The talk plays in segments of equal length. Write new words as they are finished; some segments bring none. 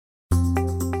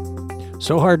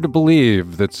So hard to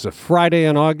believe that's a Friday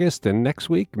in August, and next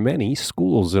week, many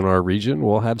schools in our region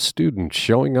will have students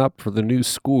showing up for the new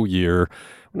school year.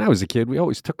 When I was a kid, we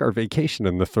always took our vacation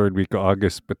in the third week of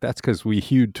August, but that's because we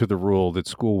hewed to the rule that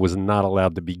school was not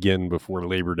allowed to begin before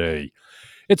Labor Day.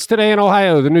 It's Today in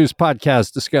Ohio, the news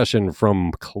podcast discussion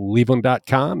from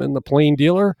Cleveland.com and The Plain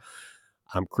Dealer.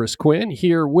 I'm Chris Quinn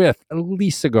here with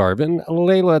Lisa Garvin,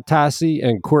 Layla Tassi,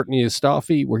 and Courtney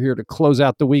Astolfi. We're here to close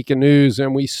out the week in news,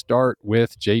 and we start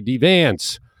with J.D.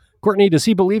 Vance. Courtney, does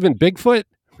he believe in Bigfoot?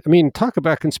 I mean, talk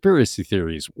about conspiracy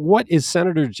theories. What is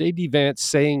Senator J.D. Vance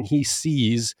saying he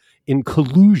sees in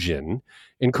collusion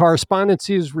in correspondence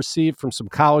he has received from some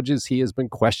colleges he has been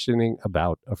questioning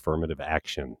about affirmative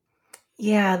action?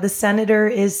 Yeah, the senator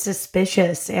is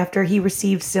suspicious after he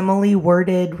received similarly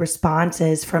worded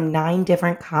responses from 9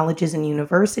 different colleges and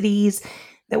universities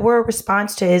that were a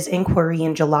response to his inquiry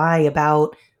in July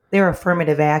about their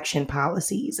affirmative action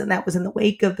policies. And that was in the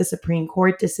wake of the Supreme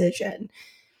Court decision,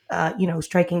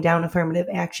 striking down affirmative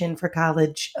action for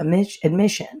college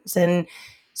admissions. And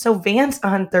so Vance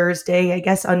on Thursday, I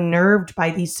guess unnerved by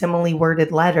these similarly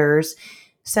worded letters,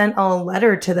 sent a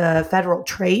letter to the Federal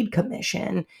Trade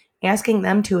Commission asking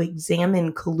them to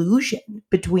examine collusion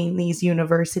between these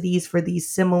universities for these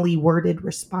similarly worded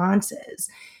responses.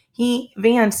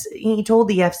 Vance told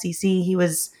the FCC he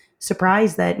was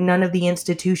surprised that none of the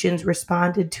institutions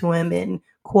responded to him in,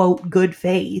 quote, good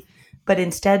faith, but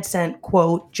instead sent,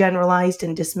 quote, generalized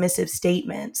and dismissive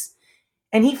statements.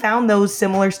 And he found those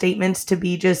similar statements to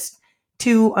be just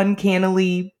too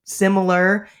uncannily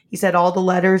similar. He said all the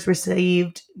letters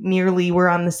received nearly were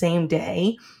on the same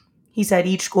day. He said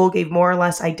each school gave more or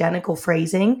less identical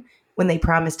phrasing when they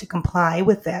promised to comply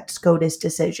with that SCOTUS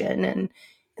decision. And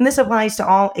this applies to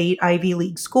all 8 Ivy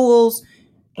League schools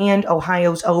and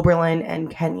Ohio's Oberlin and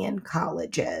Kenyon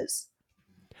colleges.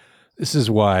 This is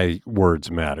why words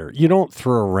matter. You don't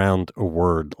throw around a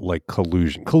word like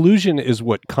collusion. Collusion is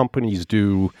what companies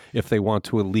do if they want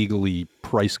to illegally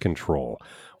price control.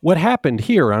 What happened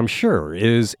here, I'm sure,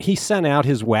 is he sent out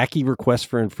his wacky request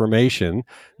for information.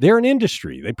 They're an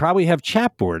industry. They probably have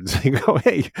chat boards. They go,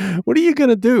 hey, what are you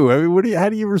going to do? I mean, how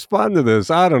do you respond to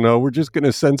this? I don't know. We're just going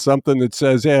to send something that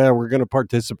says, yeah, we're going to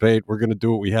participate. We're going to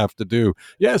do what we have to do.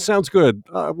 Yeah, sounds good.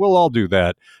 We'll all do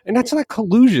that. And that's not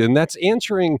collusion. That's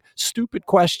answering stupid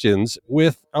questions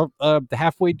with a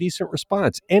halfway decent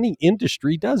response. Any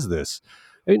industry does this.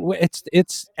 I mean,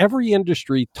 it's every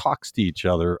industry talks to each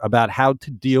other about how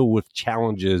to deal with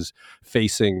challenges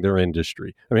facing their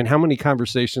industry. I mean, how many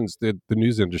conversations did the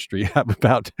news industry have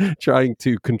about trying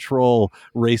to control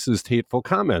racist, hateful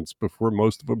comments before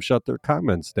most of them shut their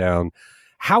comments down?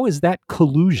 How is that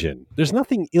collusion? There's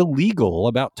nothing illegal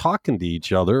about talking to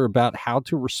each other about how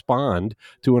to respond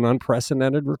to an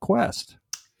unprecedented request.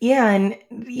 Yeah, and,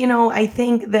 I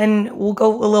think then we'll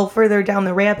go a little further down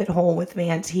the rabbit hole with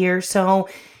Vance here. So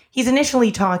he's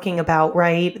initially talking about,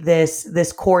 right,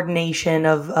 this coordination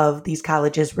of these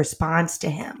colleges' response to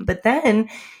him. But then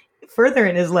further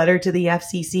in his letter to the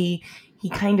FCC, he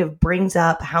kind of brings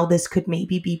up how this could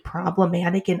maybe be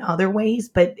problematic in other ways,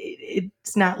 but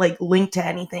it's not like linked to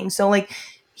anything. So like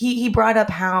he brought up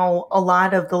how a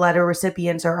lot of the letter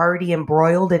recipients are already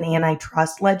embroiled in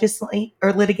antitrust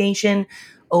litigation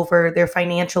over their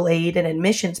financial aid and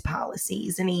admissions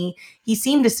policies. And he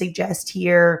seemed to suggest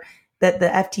here that the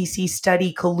FTC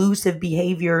study collusive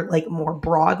behavior like more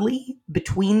broadly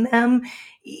between them.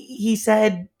 He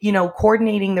said,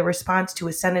 coordinating the response to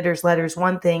a senator's letter is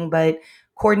one thing, but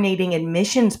coordinating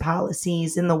admissions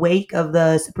policies in the wake of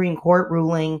the Supreme Court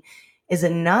ruling is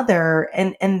another.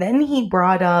 And then he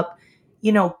brought up,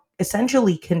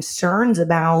 essentially concerns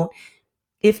about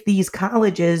if these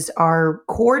colleges are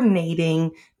coordinating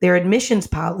their admissions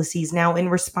policies now in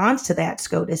response to that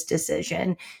SCOTUS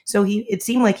decision. So it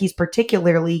seemed like he's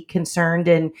particularly concerned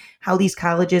in how these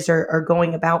colleges are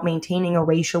going about maintaining a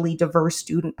racially diverse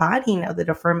student body now that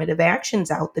affirmative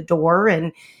action's out the door.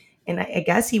 And I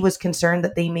guess he was concerned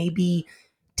that they may be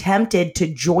tempted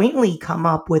to jointly come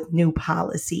up with new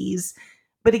policies.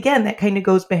 But again, that kind of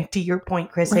goes back to your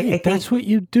point, Chris. Right, I think that's what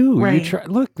you do. Right.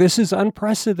 Look, this is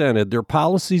unprecedented. Their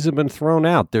policies have been thrown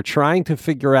out. They're trying to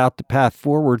figure out the path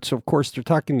forward. So, of course, they're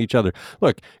talking to each other.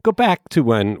 Look, go back to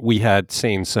when we had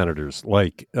sane senators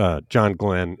like John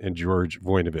Glenn and George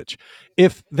Voinovich.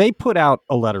 If they put out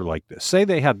a letter like this, say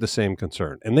they had the same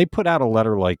concern, and they put out a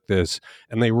letter like this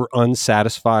and they were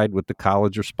unsatisfied with the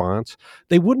college response,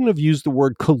 they wouldn't have used the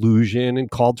word collusion and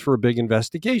called for a big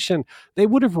investigation. They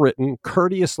would have written courteous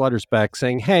courteous letters back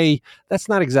saying, hey, that's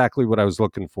not exactly what I was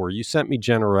looking for. You sent me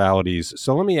generalities.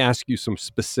 So let me ask you some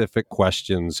specific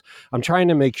questions. I'm trying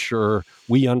to make sure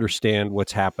we understand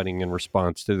what's happening in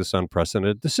response to this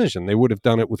unprecedented decision. They would have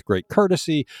done it with great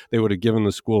courtesy. They would have given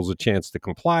the schools a chance to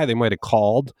comply. They might have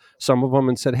called some of them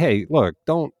and said, hey, look,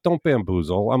 don't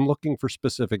bamboozle. I'm looking for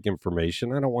specific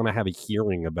information. I don't want to have a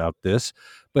hearing about this,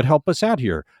 but help us out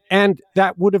here. And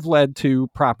that would have led to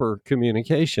proper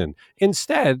communication.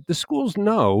 Instead, the schools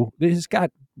know that he's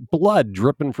got blood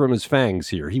dripping from his fangs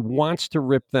here. He wants to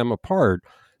rip them apart.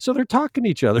 So they're talking to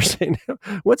each other, saying,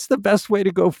 what's the best way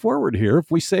to go forward here?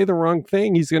 If we say the wrong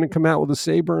thing, he's going to come out with a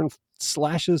saber and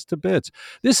slash us to bits.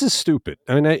 This is stupid.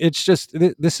 I mean, it's just,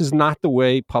 this is not the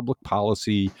way public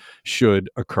policy should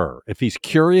occur. If he's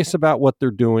curious about what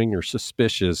they're doing or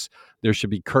suspicious, there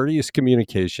should be courteous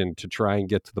communication to try and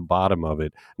get to the bottom of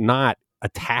it, not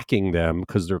attacking them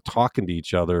because they're talking to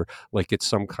each other like it's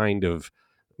some kind of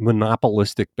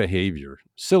monopolistic behavior.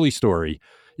 Silly story.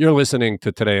 You're listening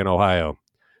to Today in Ohio.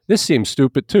 This seems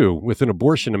stupid too, with an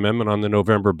abortion amendment on the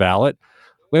November ballot.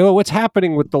 Well, what's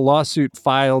happening with the lawsuit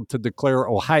filed to declare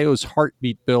Ohio's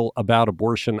heartbeat bill about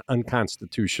abortion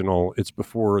unconstitutional? It's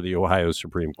before the Ohio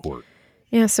Supreme Court.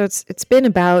 Yeah, so it's been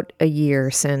about a year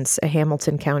since a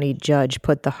Hamilton County judge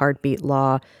put the heartbeat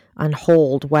law on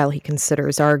hold while he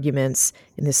considers arguments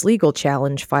in this legal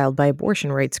challenge filed by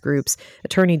abortion rights groups.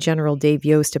 Attorney General Dave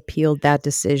Yost appealed that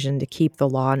decision to keep the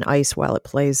law on ice while it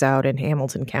plays out in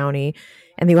Hamilton County,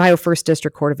 and the Ohio First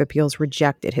District Court of Appeals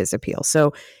rejected his appeal.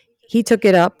 So he took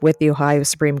it up with the Ohio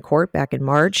Supreme Court back in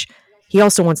March. He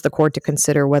also wants the court to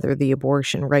consider whether the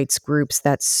abortion rights groups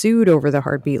that sued over the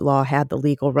heartbeat law had the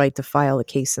legal right to file a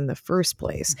case in the first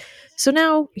place. So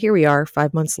now, here we are,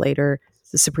 5 months later.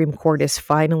 The Supreme Court has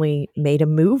finally made a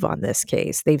move on this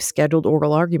case. They've scheduled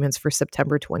oral arguments for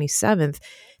September 27th.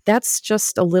 That's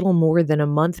just a little more than a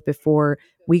month before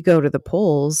we go to the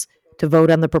polls to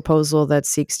vote on the proposal that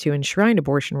seeks to enshrine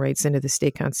abortion rights into the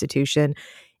state constitution.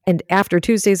 And after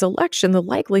Tuesday's election, the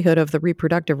likelihood of the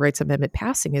Reproductive Rights Amendment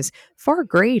passing is far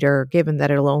greater, given that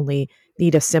it'll only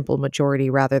need a simple majority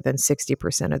rather than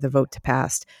 60% of the vote to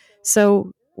pass.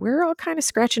 So we're all kind of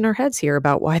scratching our heads here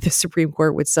about why the Supreme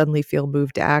Court would suddenly feel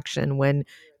moved to action when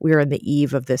we're on the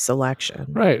eve of this election.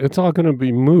 Right. It's all going to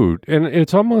be moot. And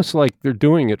it's almost like they're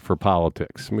doing it for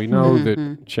politics. We know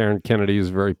that Sharon Kennedy is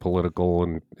very political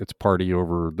and it's party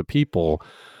over the people.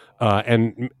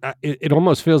 It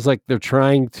almost feels like they're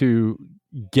trying to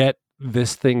get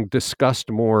this thing discussed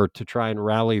more to try and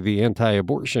rally the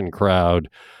anti-abortion crowd,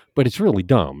 but it's really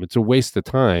dumb. It's a waste of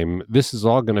time. This is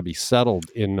all going to be settled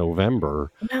in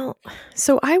November. Well,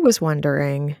 so I was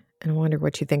wondering, and I wonder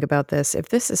what you think about this, if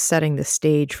this is setting the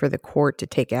stage for the court to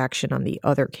take action on the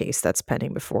other case that's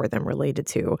pending before them related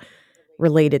to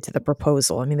the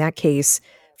proposal. I mean, that case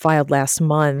filed last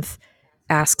month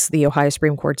asks the Ohio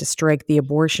Supreme Court to strike the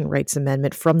abortion rights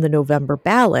amendment from the November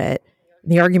ballot.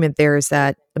 And the argument there is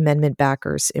that amendment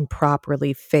backers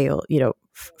improperly failed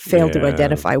to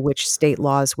identify which state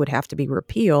laws would have to be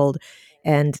repealed.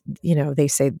 And, they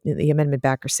say the amendment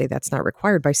backers say that's not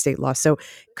required by state law. So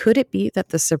could it be that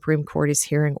the Supreme Court is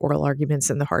hearing oral arguments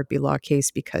in the heartbeat law case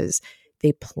because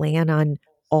they plan on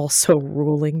also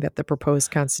ruling that the proposed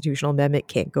constitutional amendment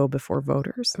can't go before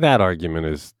voters? That argument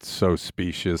is so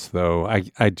specious, though.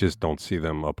 I just don't see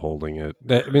them upholding it.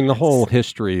 I mean, the whole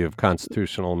history of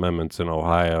constitutional amendments in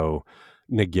Ohio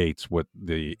negates what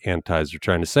the antis are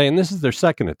trying to say. And this is their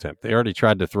second attempt. They already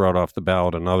tried to throw it off the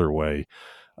ballot another way.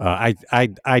 I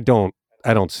don't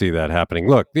see that happening.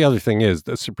 Look, the other thing is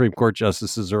the Supreme Court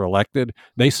justices are elected.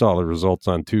 They saw the results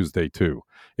on Tuesday, too.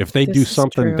 If they do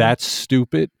something that's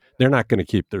stupid, they're not going to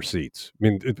keep their seats. I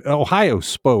mean, Ohio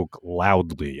spoke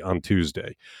loudly on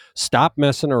Tuesday. Stop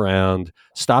messing around.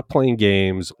 Stop playing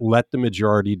games. Let the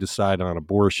majority decide on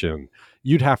abortion.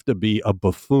 You'd have to be a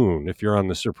buffoon if you're on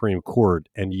the Supreme Court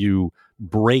and you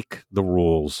break the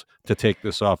rules to take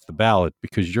this off the ballot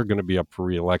because you're going to be up for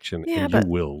re-election and you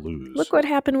will lose. Look what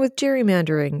happened with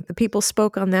gerrymandering. The people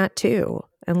spoke on that too.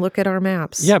 And look at our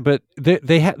maps. Yeah, but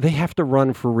they have to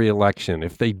run for re-election.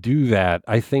 If they do that,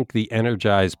 I think the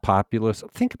energized populace,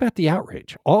 think about the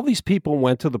outrage. All these people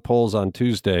went to the polls on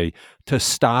Tuesday to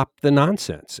stop the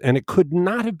nonsense, and it could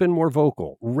not have been more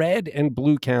vocal. Red and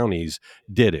blue counties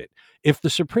did it. If the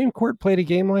Supreme Court played a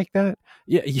game like that,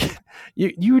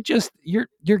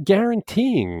 you're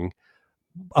guaranteeing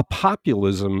a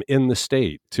populism in the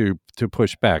state to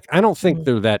push back. I don't think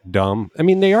they're that dumb. I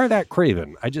mean, they are that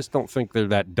craven. I just don't think they're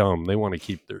that dumb. They want to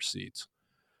keep their seats.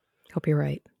 Hope you're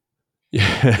right.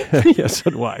 Yeah. Yes,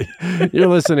 and why? You're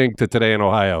listening to Today in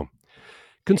Ohio.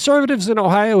 Conservatives in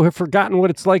Ohio have forgotten what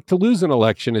it's like to lose an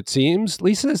election, it seems.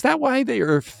 Lisa, is that why they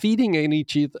are feeding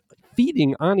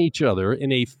on each other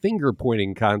in a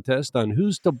finger-pointing contest on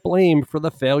who's to blame for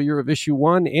the failure of issue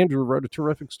one? Andrew wrote a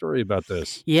terrific story about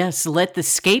this. Yes, let the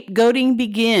scapegoating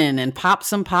begin and pop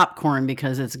some popcorn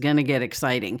because it's going to get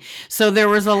exciting. So there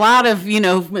was a lot of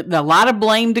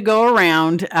blame to go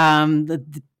around.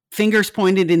 The fingers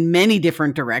pointed in many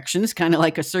different directions, kind of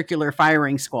like a circular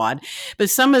firing squad. But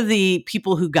some of the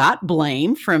people who got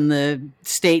blame from the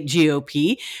state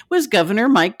GOP was Governor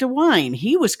Mike DeWine.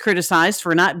 He was criticized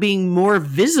for not being more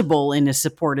visible in his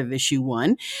support of issue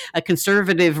one. A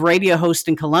conservative radio host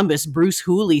in Columbus, Bruce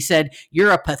Hooley, said,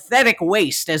 "You're a pathetic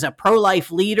waste as a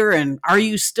pro-life leader, and are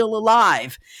you still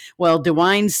alive?" Well,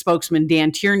 DeWine's spokesman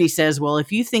Dan Tierney says, "Well,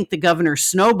 if you think the governor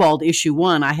snowballed issue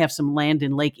one, I have some land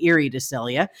in Lake Erie to sell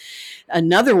you."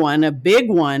 Another one, a big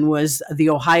one, was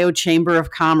the Ohio Chamber of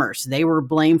Commerce. They were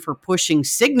blamed for pushing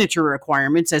signature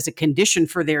requirements as a condition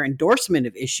for their endorsement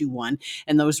of issue one.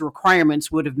 And those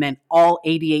requirements would have meant all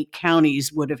 88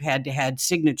 counties would have had to had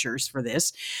signatures for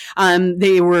this.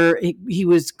 He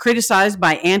was criticized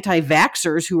by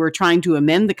anti-vaxxers who were trying to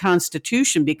amend the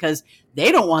Constitution because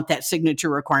they don't want that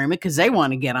signature requirement because they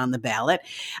want to get on the ballot.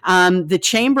 The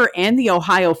Chamber and the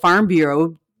Ohio Farm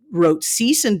Bureau wrote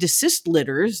cease and desist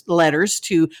letters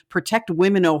to Protect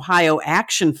Women Ohio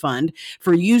Action Fund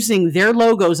for using their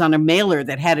logos on a mailer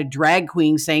that had a drag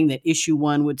queen saying that issue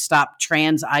one would stop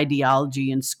trans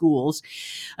ideology in schools.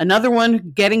 Another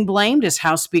one getting blamed is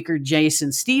House Speaker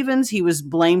Jason Stevens. He was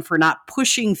blamed for not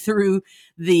pushing through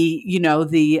the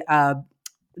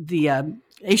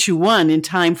issue one in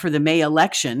time for the May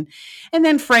election. And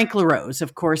then Frank LaRose,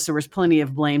 of course, there was plenty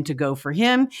of blame to go for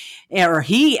him, or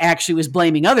he actually was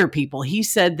blaming other people. He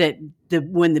said that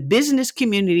when the business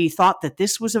community thought that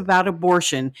this was about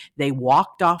abortion, they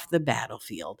walked off the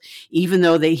battlefield, even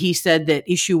though he said that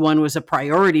issue one was a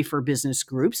priority for business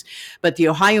groups. But the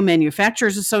Ohio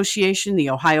Manufacturers Association, the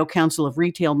Ohio Council of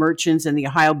Retail Merchants, and the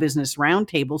Ohio Business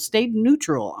Roundtable stayed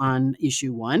neutral on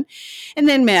issue one. And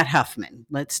then Matt Huffman.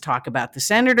 Let's talk about the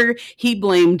senator. He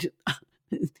blamed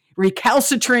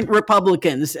recalcitrant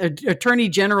Republicans, Attorney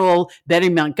General Betty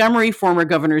Montgomery, former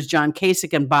governors John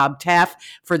Kasich and Bob Taft,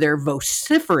 for their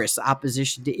vociferous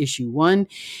opposition to issue one.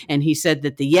 And he said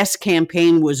that the Yes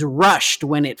campaign was rushed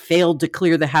when it failed to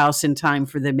clear the House in time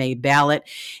for the May ballot.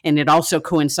 And it also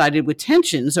coincided with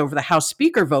tensions over the House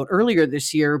Speaker vote earlier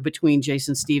this year between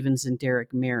Jason Stevens and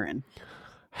Derek Marin.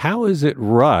 How is it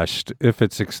rushed if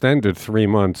it's extended 3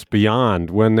 months beyond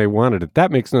when they wanted it?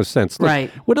 That makes no sense. Right.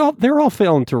 What they're all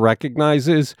failing to recognize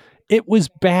is it was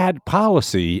bad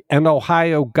policy and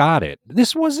Ohio got it.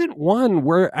 This wasn't one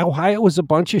where Ohio was a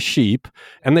bunch of sheep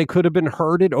and they could have been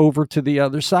herded over to the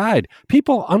other side.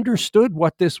 People understood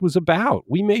what this was about.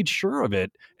 We made sure of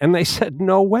it. And they said,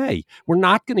 no way. We're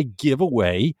not going to give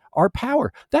away our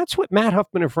power. That's what Matt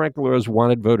Huffman and Frank LaRose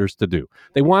wanted voters to do.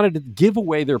 They wanted to give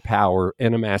away their power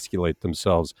and emasculate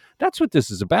themselves. That's what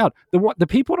this is about. The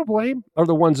people to blame are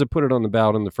the ones that put it on the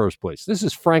ballot in the first place. This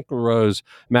is Frank LaRose,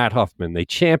 Matt Huffman. They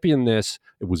championed this.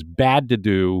 It was bad to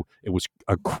do. It was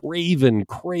a craven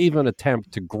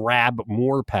attempt to grab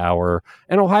more power.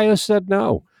 And Ohio said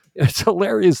no. It's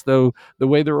hilarious, though, the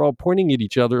way they're all pointing at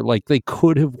each other like they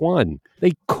could have won.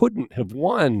 They couldn't have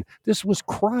won. This was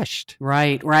crushed.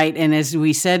 Right. And as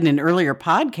we said in an earlier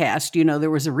podcast, there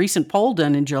was a recent poll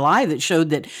done in July that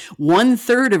showed that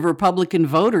 1/3 of Republican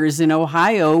voters in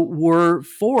Ohio were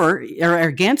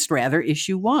against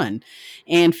issue one.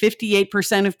 And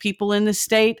 58% of people in the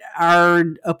state are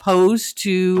opposed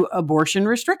to abortion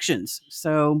restrictions.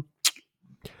 So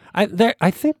I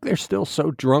think they're still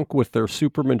so drunk with their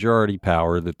supermajority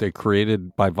power that they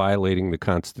created by violating the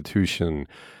Constitution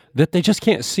that they just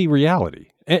can't see reality.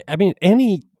 I mean,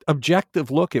 any objective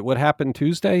look at what happened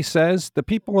Tuesday says the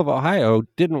people of Ohio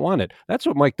didn't want it. That's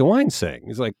what Mike DeWine's saying.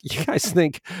 He's like, you guys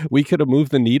think we could have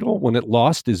moved the needle when it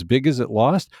lost as big as it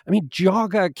lost? I mean,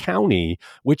 Geauga County,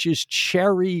 which is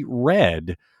cherry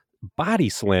red, body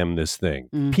slam this thing.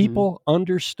 Mm-hmm. People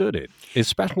understood it,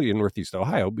 especially in Northeast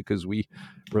Ohio, because we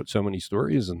wrote so many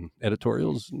stories and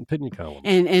editorials and opinion columns.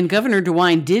 And Governor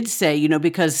DeWine did say,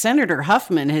 because Senator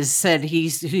Huffman has said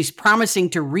he's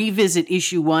promising to revisit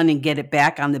issue one and get it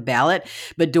back on the ballot,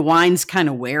 but DeWine's kind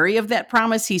of wary of that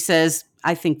promise. He says,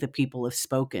 I think the people have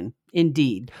spoken.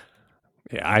 Indeed.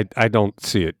 Yeah, I don't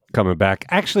see it coming back.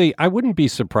 Actually, I wouldn't be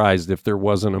surprised if there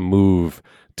wasn't a move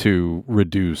to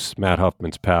reduce Matt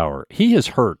Huffman's power. He has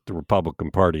hurt the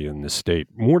Republican Party in this state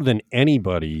more than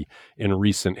anybody in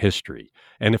recent history.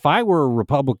 And if I were a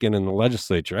Republican in the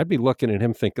legislature, I'd be looking at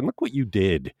him thinking, look what you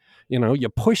did. You know, you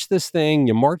pushed this thing,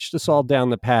 you marched us all down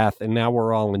the path, and now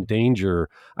we're all in danger.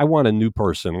 I want a new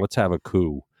person. Let's have a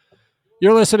coup.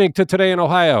 You're listening to Today in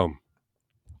Ohio.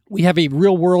 We have a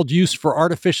real world use for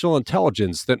artificial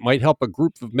intelligence that might help a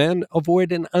group of men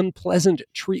avoid an unpleasant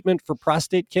treatment for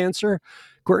prostate cancer.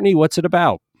 Courtney, what's it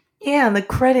about? Yeah, and the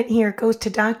credit here goes to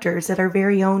doctors at our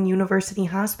very own university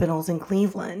hospitals in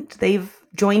Cleveland. They've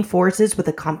joined forces with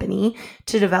a company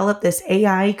to develop this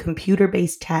AI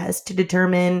computer-based test to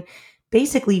determine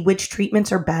basically which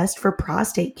treatments are best for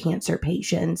prostate cancer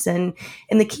patients. And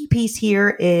the key piece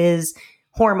here is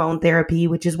hormone therapy,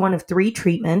 which is one of 3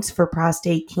 treatments for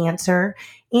prostate cancer.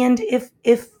 And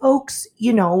if folks,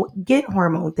 get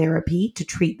hormone therapy to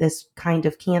treat this kind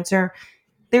of cancer,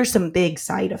 there's some big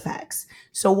side effects.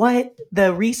 So what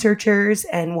the researchers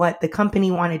and what the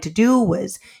company wanted to do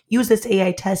was use this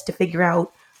AI test to figure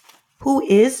out who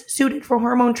is suited for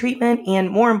hormone treatment and,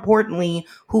 more importantly,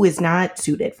 who is not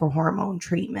suited for hormone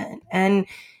treatment. And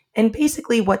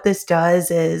basically what this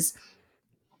does is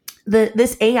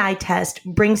this AI test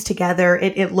brings together,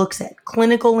 it looks at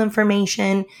clinical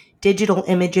information, digital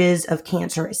images of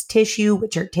cancerous tissue,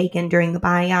 which are taken during the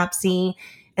biopsy.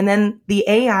 And then the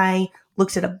AI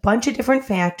looks at a bunch of different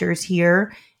factors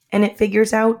here, and it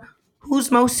figures out who's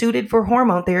most suited for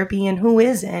hormone therapy and who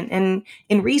isn't. And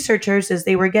researchers, as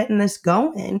they were getting this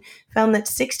going, found that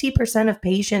 60% of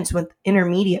patients with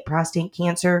intermediate prostate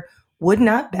cancer would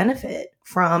not benefit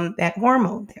from that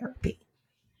hormone therapy.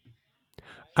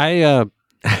 I'm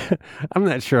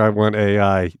not sure I want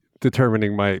AI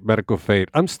determining my medical fate.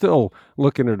 I'm still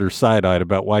looking at her side-eyed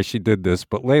about why she did this,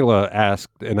 but Layla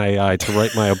asked an AI to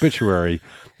write my obituary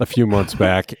a few months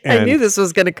back. And I knew this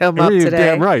was going to come up you're today.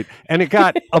 Damn right. And it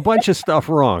got a bunch of stuff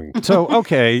wrong. So,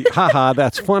 okay, haha,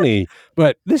 that's funny.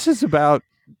 But this is about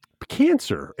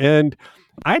cancer. And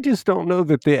I just don't know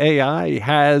that the AI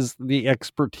has the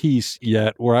expertise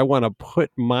yet where I want to put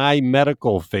my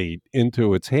medical fate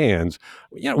into its hands.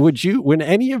 Would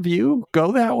any of you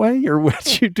go that way, or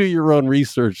would you do your own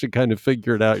research and kind of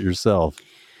figure it out yourself?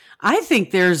 I think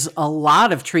there's a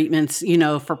lot of treatments,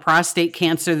 for prostate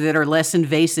cancer that are less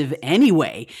invasive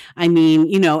anyway. I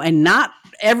mean, and not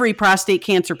every prostate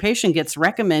cancer patient gets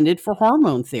recommended for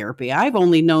hormone therapy. I've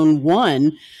only known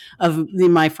one of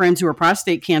my friends who are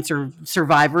prostate cancer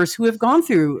survivors who have gone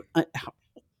through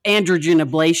androgen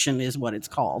ablation is what it's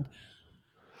called.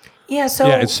 Yeah, so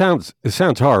it sounds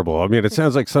horrible. I mean, it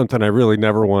sounds like something I really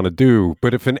never want to do.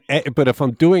 But if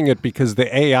I'm doing it because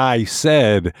the AI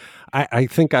said, I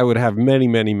think I would have many,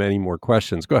 many, many more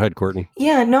questions. Go ahead, Courtney.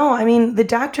 Yeah, no, I mean, the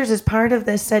doctors, as part of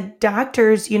this, said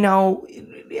doctors,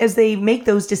 as they make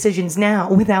those decisions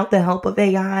now without the help of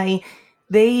AI,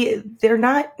 they're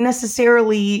not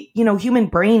necessarily, human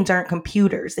brains aren't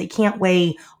computers. They can't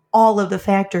weigh all of the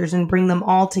factors and bring them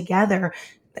all together.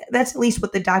 That's at least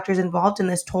what the doctors involved in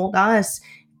this told us.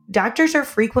 Doctors are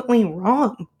frequently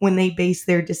wrong when they base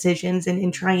their decisions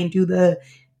and try and do the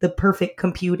perfect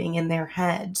computing in their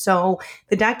head. So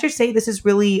the doctors say this is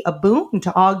really a boon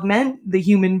to augment the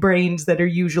human brains that are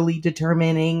usually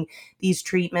determining these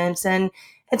treatments. And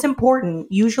it's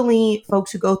important. Usually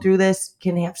folks who go through this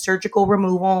can have surgical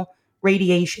removal,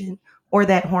 radiation, or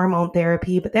that hormone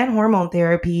therapy. But that hormone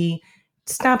therapy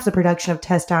stops the production of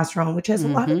testosterone, which has a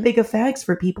lot of big effects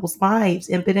for people's lives.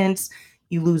 Impotence,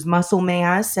 you lose muscle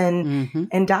mass,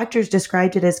 and doctors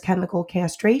described it as chemical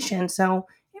castration. So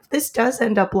if this does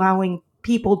end up allowing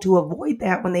people to avoid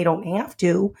that when they don't have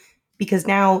to, because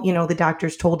now, the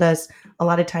doctors told us a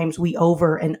lot of times we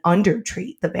over and under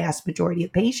treat the vast majority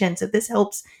of patients. If this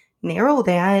helps narrow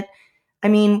that, I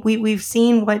mean, we've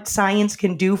seen what science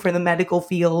can do for the medical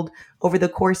field over the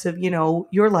course of,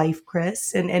 your life,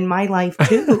 Chris, and my life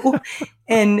too.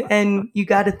 and you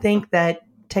got to think that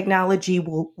technology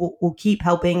will keep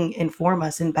helping inform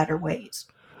us in better ways.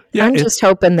 Yeah, I'm just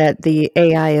hoping that the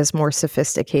AI is more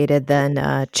sophisticated than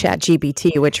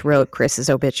ChatGPT, which wrote Chris's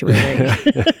obituary.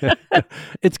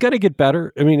 It's going to get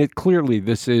better. I mean, clearly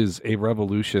this is a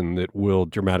revolution that will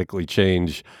dramatically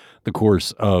change the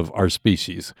course of our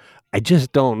species. I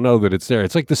just don't know that it's there.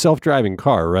 It's like the self-driving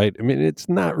car, right? I mean, it's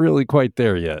not really quite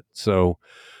there yet. So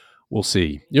we'll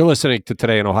see. You're listening to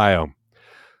Today in Ohio.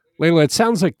 Layla, it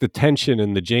sounds like the tension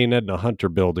in the Jane Edna Hunter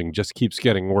building just keeps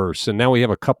getting worse. And now we have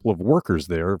a couple of workers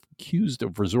there accused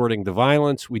of resorting to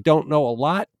violence. We don't know a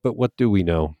lot, but what do we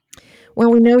know? Well,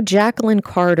 we know Jacqueline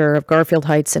Carter of Garfield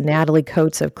Heights and Natalie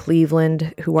Coates of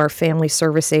Cleveland, who are family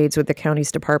service aides with the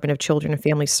county's Department of Children and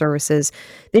Family Services.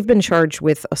 They've been charged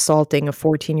with assaulting a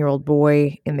 14-year-old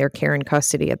boy in their care and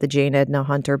custody at the Jane Edna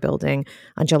Hunter building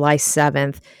on July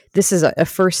 7th. This is a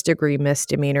first-degree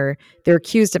misdemeanor. They're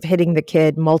accused of hitting the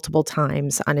kid multiple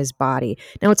times on his body.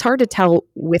 Now, it's hard to tell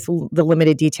with the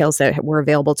limited details that were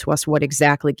available to us what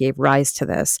exactly gave rise to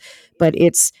this, but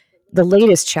it's the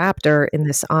latest chapter in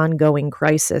this ongoing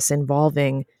crisis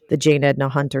involving the Jane Edna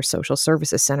Hunter Social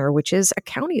Services Center, which is a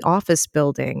county office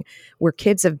building where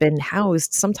kids have been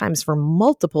housed sometimes for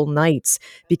multiple nights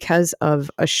because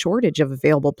of a shortage of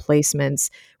available placements.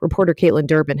 Reporter Caitlin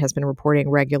Durbin has been reporting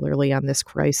regularly on this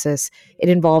crisis. It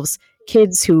involves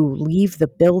kids who leave the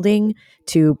building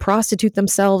to prostitute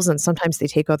themselves, and sometimes they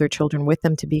take other children with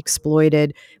them to be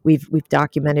exploited. We've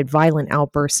documented violent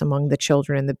outbursts among the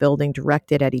children in the building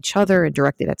directed at each other and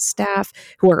directed at staff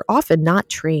who are often not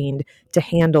trained to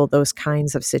handle those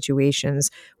kinds of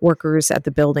situations. Workers at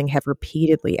the building have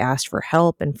repeatedly asked for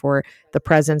help and for the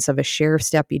presence of a sheriff's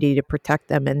deputy to protect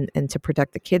them and to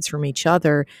protect the kids from each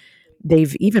other.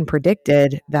 They've even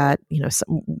predicted that,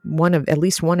 at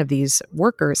least one of these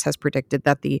workers has predicted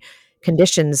that the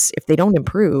conditions, if they don't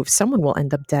improve, someone will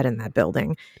end up dead in that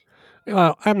building.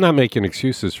 Well, I'm not making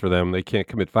excuses for them. They can't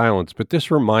commit violence, but this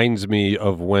reminds me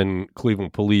of when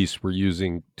Cleveland police were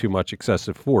using too much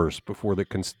excessive force before the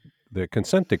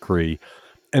consent decree.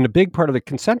 And a big part of the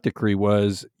consent decree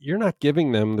was you're not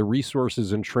giving them the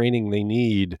resources and training they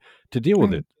need to deal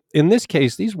with it. In this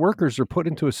case, these workers are put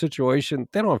into a situation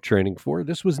they don't have training for.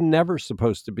 This was never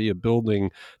supposed to be a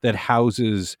building that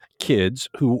houses kids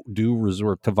who do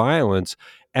resort to violence.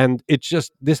 And it's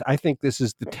just this, I think this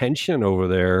is the tension over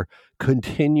there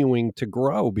continuing to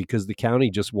grow because the county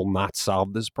just will not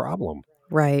solve this problem.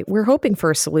 Right. We're hoping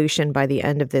for a solution by the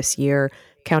end of this year.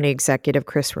 County Executive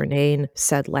Chris Renane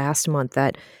said last month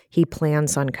that he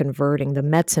plans on converting the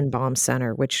Metzenbaum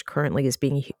Center, which currently is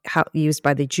being used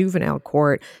by the juvenile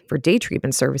court for day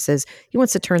treatment services. He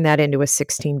wants to turn that into a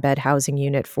 16-bed housing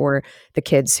unit for the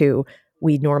kids who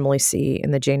we normally see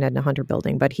in the Jane Edna Hunter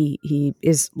building. But he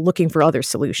is looking for other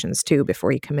solutions, too,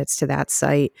 before he commits to that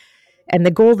site. And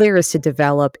the goal there is to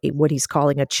develop what he's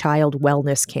calling a child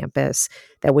wellness campus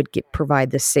that would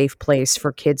provide this safe place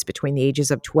for kids between the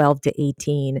ages of 12 to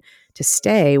 18 to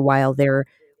stay while they're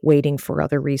waiting for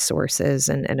other resources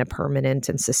and a permanent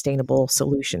and sustainable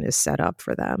solution is set up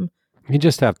for them. You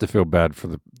just have to feel bad for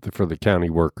the county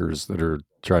workers that are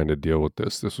trying to deal with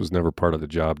this. This was never part of the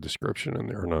job description, and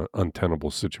they're in an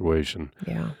untenable situation.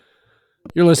 Yeah.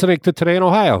 You're listening to Today in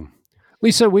Ohio.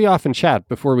 Lisa, we often chat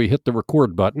before we hit the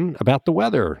record button about the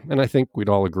weather, and I think we'd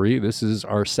all agree this is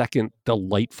our second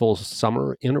delightful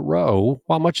summer in a row,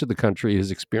 while much of the country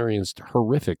has experienced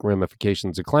horrific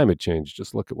ramifications of climate change.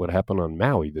 Just look at what happened on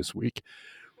Maui this week.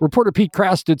 Reporter Pete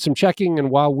Kraus did some checking, and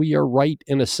while we are right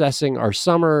in assessing our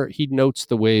summer, he notes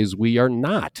the ways we are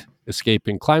not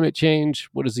escaping climate change.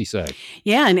 What does he say?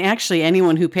 Yeah, and actually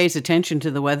anyone who pays attention to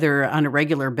the weather on a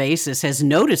regular basis has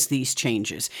noticed these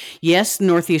changes. Yes,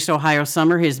 Northeast Ohio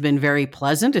summer has been very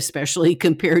pleasant, especially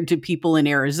compared to people in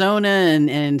Arizona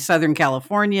and Southern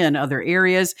California and other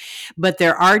areas, but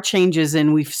there are changes,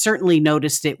 and we've certainly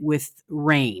noticed it with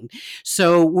rain.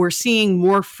 So we're seeing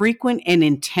more frequent and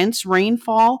intense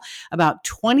rainfall. About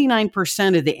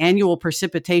 29% of the annual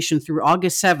precipitation through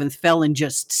August 7th fell in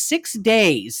just 6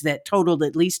 days that totaled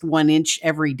at least 1 inch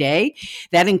every day.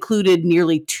 That included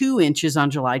nearly 2 inches on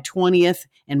July 20th,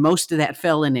 and most of that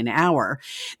fell in an hour.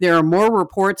 There are more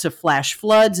reports of flash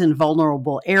floods in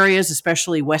vulnerable areas,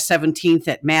 especially West 17th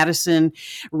at Madison,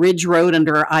 Ridge Road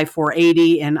under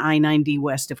I-480, and I-90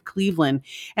 west of Cleveland.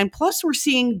 And plus, we're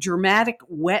seeing dramatic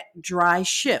wet-dry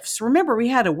shifts. Remember, we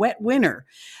had a wet winter.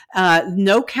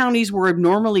 No counties were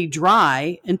abnormally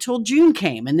dry until June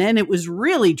came, and then it was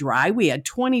really dry. We had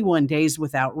 21 days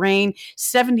without rain.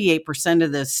 78%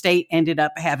 of the state ended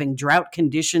up having drought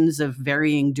conditions of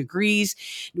varying degrees.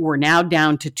 We're now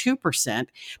down to 2%,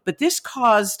 but this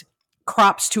caused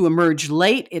crops to emerge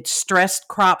late. It stressed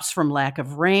crops from lack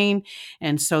of rain.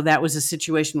 And so that was a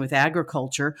situation with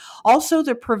agriculture. Also,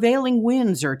 the prevailing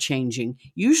winds are changing.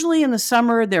 Usually in the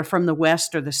summer, they're from the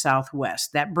west or the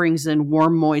southwest. That brings in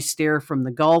warm, moist air from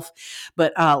the Gulf.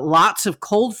 But lots of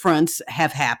cold fronts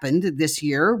have happened this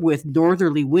year with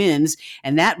northerly winds,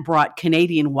 and that brought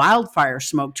Canadian wildfire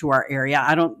smoke to our area.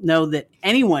 I don't know that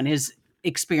anyone has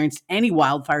experienced any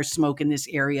wildfire smoke in this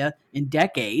area in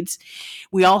decades.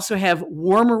 We also have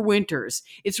warmer winters.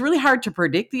 It's really hard to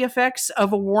predict the effects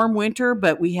of a warm winter,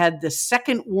 but we had the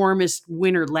second warmest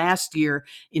winter last year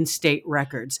in state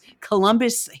records.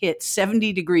 Columbus hit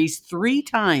 70 degrees 3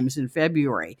 times in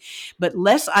February, but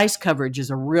less ice coverage is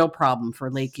a real problem for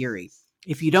Lake Erie.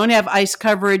 If you don't have ice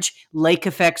coverage, lake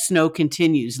effect snow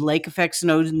continues. Lake effect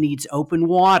snow needs open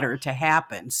water to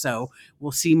happen. So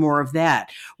we'll see more of that.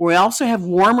 We also have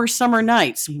warmer summer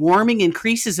nights. Warming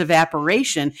increases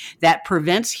evaporation that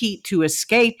prevents heat to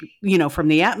escape, from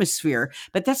the atmosphere.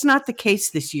 But that's not the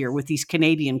case this year with these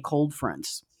Canadian cold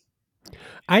fronts.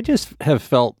 I just have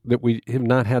felt that we have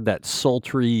not had that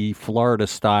sultry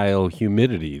Florida-style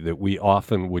humidity that we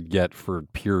often would get for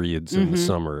periods in the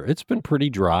summer. It's been pretty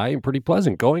dry and pretty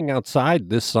pleasant. Going outside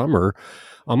this summer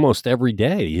almost every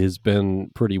day has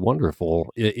been pretty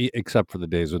wonderful, except for the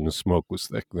days when the smoke was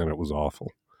thick. Then it was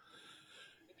awful.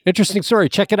 Interesting story.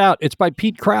 Check it out. It's by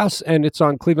Pete Krause, and it's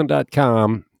on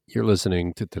cleveland.com. You're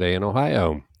listening to Today in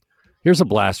Ohio. Here's a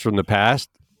blast from the past.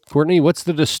 Courtney, what's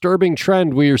the disturbing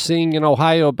trend we are seeing in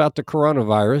Ohio about the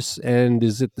coronavirus, and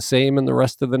is it the same in the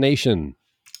rest of the nation?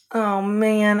 Oh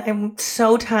man, I'm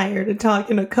so tired of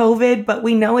talking to COVID, but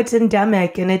we know it's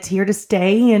endemic and it's here to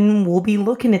stay, and we'll be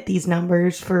looking at these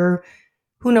numbers for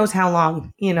who knows how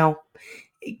long.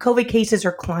 COVID cases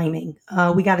are climbing.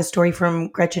 We got a story from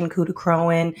Gretchen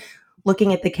Kudakrowen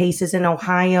looking at the cases in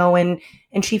Ohio, and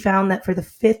she found that for the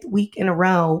 5th week in a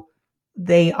row,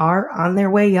 they are on their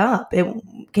way up.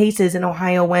 Cases in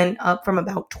Ohio went up from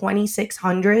about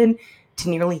 2,600 to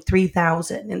nearly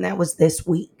 3,000, and that was this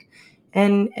week.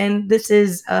 And this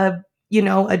is a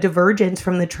divergence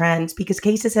from the trends because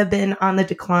cases have been on the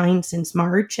decline since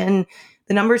March, and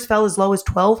the numbers fell as low as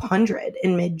 1,200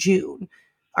 in mid-June.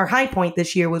 Our high point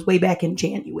this year was way back in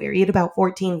January at about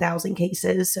 14,000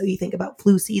 cases. So you think about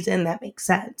flu season, that makes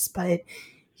sense. But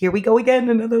here we go again,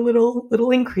 another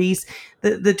little increase.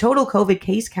 The total COVID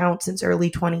case count since early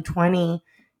 2020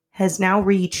 has now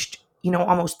reached,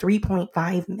 almost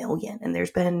 3.5 million. And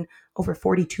there's been over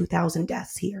 42,000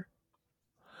 deaths here.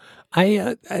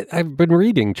 I've been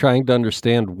reading, trying to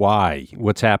understand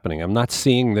what's happening. I'm not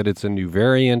seeing that it's a new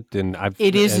variant, and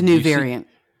it is a new variant.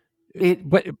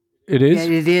 But it is?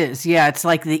 Yeah, it is. Yeah, it's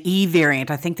like the E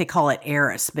variant. I think they call it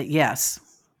Eris, but yes.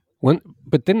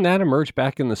 But didn't that emerge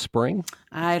back in the spring?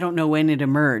 I don't know when it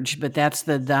emerged, but that's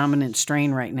the dominant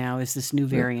strain right now is this new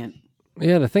variant.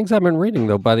 Yeah, the things I've been reading,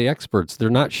 though, by the experts, they're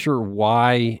not sure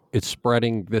why it's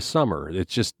spreading this summer.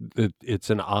 It's just, it's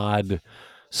an odd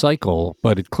cycle,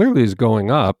 but it clearly is going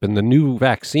up, and the new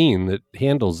vaccine that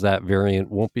handles that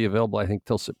variant won't be available, I think,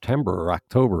 till September or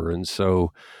October, and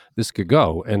so this could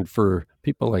go. And for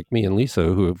people like me and Lisa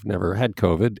who have never had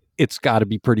COVID, it's got to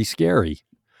be pretty scary.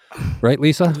 Right,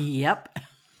 Lisa? Yep.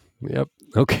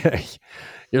 Okay.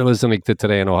 You're listening to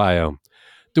Today in Ohio.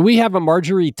 Do we have a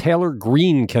Marjorie Taylor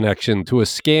Greene connection to a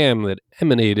scam that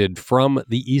emanated from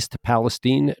the East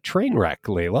Palestine train wreck,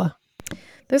 Layla?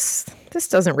 This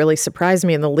doesn't really surprise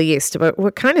me in the least, but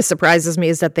what kind of surprises me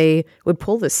is that they would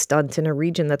pull this stunt in a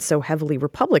region that's so heavily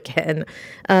Republican.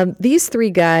 These three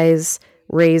guys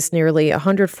raised nearly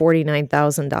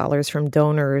 $149,000 from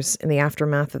donors in the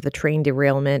aftermath of the train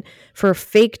derailment for a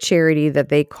fake charity that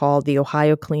they called the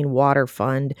Ohio Clean Water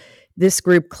Fund. This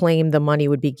group claimed the money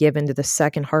would be given to the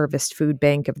Second Harvest Food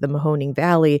Bank of the Mahoning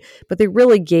Valley, but they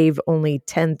really gave only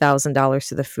 $10,000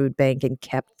 to the food bank and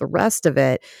kept the rest of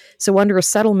it. So under a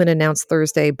settlement announced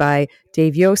Thursday by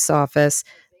Dave Yost's office,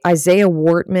 Isaiah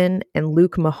Wortman and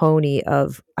Luke Mahoney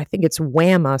of, I think it's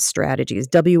WAMA Strategies,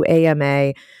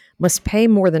 WAMA, must pay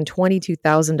more than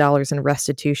 $22,000 in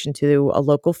restitution to a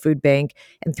local food bank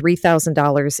and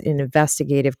 $3,000 in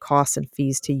investigative costs and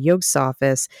fees to Yost's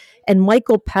office. And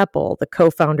Michael Peppel, the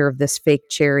co-founder of this fake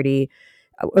charity,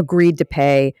 agreed to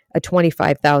pay a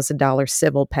 $25,000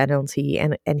 civil penalty,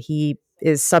 and he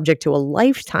is subject to a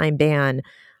lifetime ban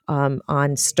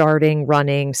on starting,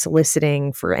 running,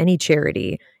 soliciting for any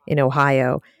charity in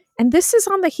Ohio. And this is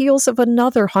on the heels of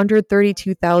another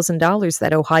 $132,000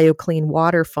 that Ohio Clean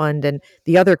Water Fund and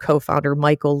the other co-founder,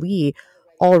 Michael Lee,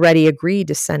 already agreed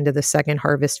to send to the Second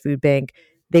Harvest Food Bank.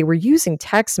 They were using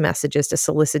text messages to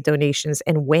solicit donations,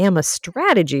 and WAMA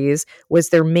Strategies was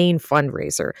their main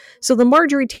fundraiser. So the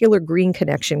Marjorie Taylor Greene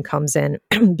connection comes in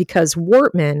because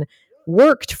Wortman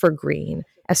worked for Greene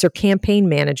as her campaign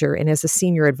manager and as a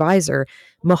senior advisor.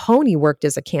 Mahoney worked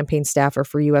as a campaign staffer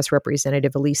for U.S.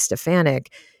 Representative Elise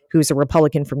Stefanik, who's a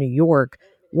Republican from New York.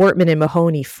 Wortman and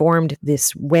Mahoney formed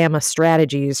this WAMA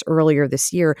Strategies earlier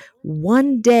this year,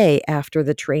 one day after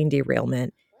the train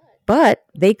derailment. But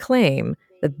they claim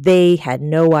that they had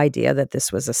no idea that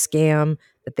this was a scam,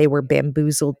 that they were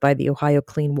bamboozled by the Ohio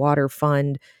Clean Water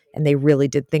Fund, and they really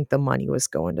did think the money was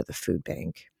going to the food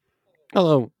bank.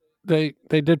 Although they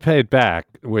did pay it back,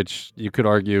 which you could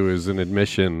argue is an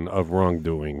admission of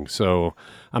wrongdoing. So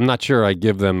I'm not sure I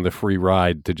give them the free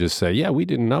ride to just say, yeah, we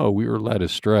didn't know, we were led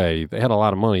astray. They had a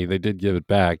lot of money. They did give it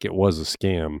back. It was a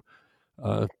scam.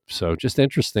 So just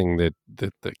interesting that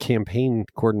the campaign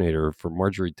coordinator for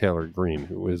Marjorie Taylor Greene,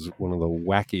 who is one of the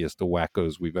wackiest of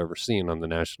wackos we've ever seen on the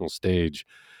national stage,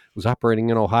 was operating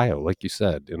in Ohio, like you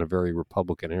said, in a very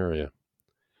Republican area.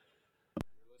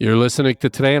 You're listening to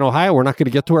Today in Ohio. We're not going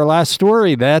to get to our last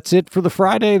story. That's it for the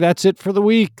Friday. That's it for the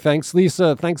week. Thanks,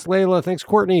 Lisa. Thanks, Layla. Thanks,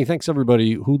 Courtney. Thanks,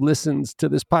 everybody who listens to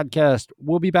this podcast.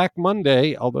 We'll be back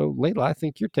Monday, although, Layla, I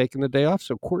think you're taking the day off.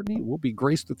 So, Courtney, we'll be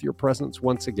graced with your presence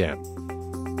once again.